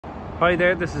Hi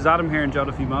there, this is Adam here in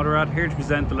Jolliffe Motorrad, here to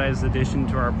present the latest addition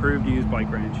to our approved used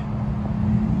bike range.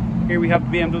 Here we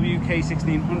have the BMW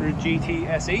K1600 GT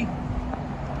SE.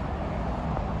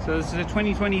 So this is a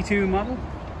 2022 model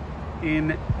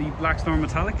in the Black Storm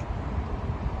Metallic.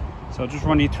 So I'll just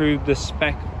run you through the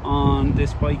spec on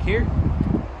this bike here.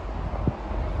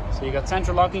 So you got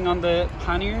central locking on the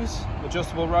panniers,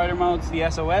 adjustable rider modes, the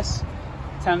SOS,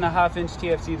 10.5-inch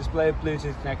TFT display with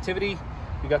Bluetooth connectivity.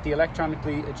 We got the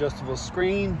electronically adjustable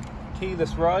screen,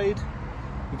 keyless ride.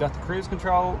 We got the cruise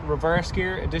control, reverse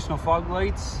gear, additional fog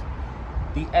lights,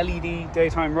 the LED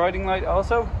daytime riding light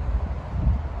also.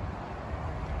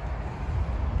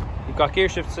 We've got gear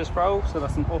shift assist pro, so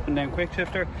that's an up and down quick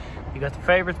shifter. You got the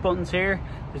favorites buttons here.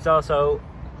 There's also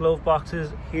glove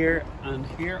boxes here and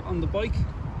here on the bike.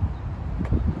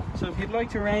 So if you'd like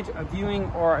to arrange a viewing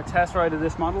or a test ride of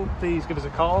this model, please give us a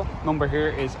call. Number here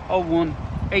is 01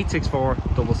 864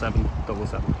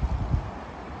 7777.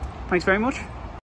 Thanks very much.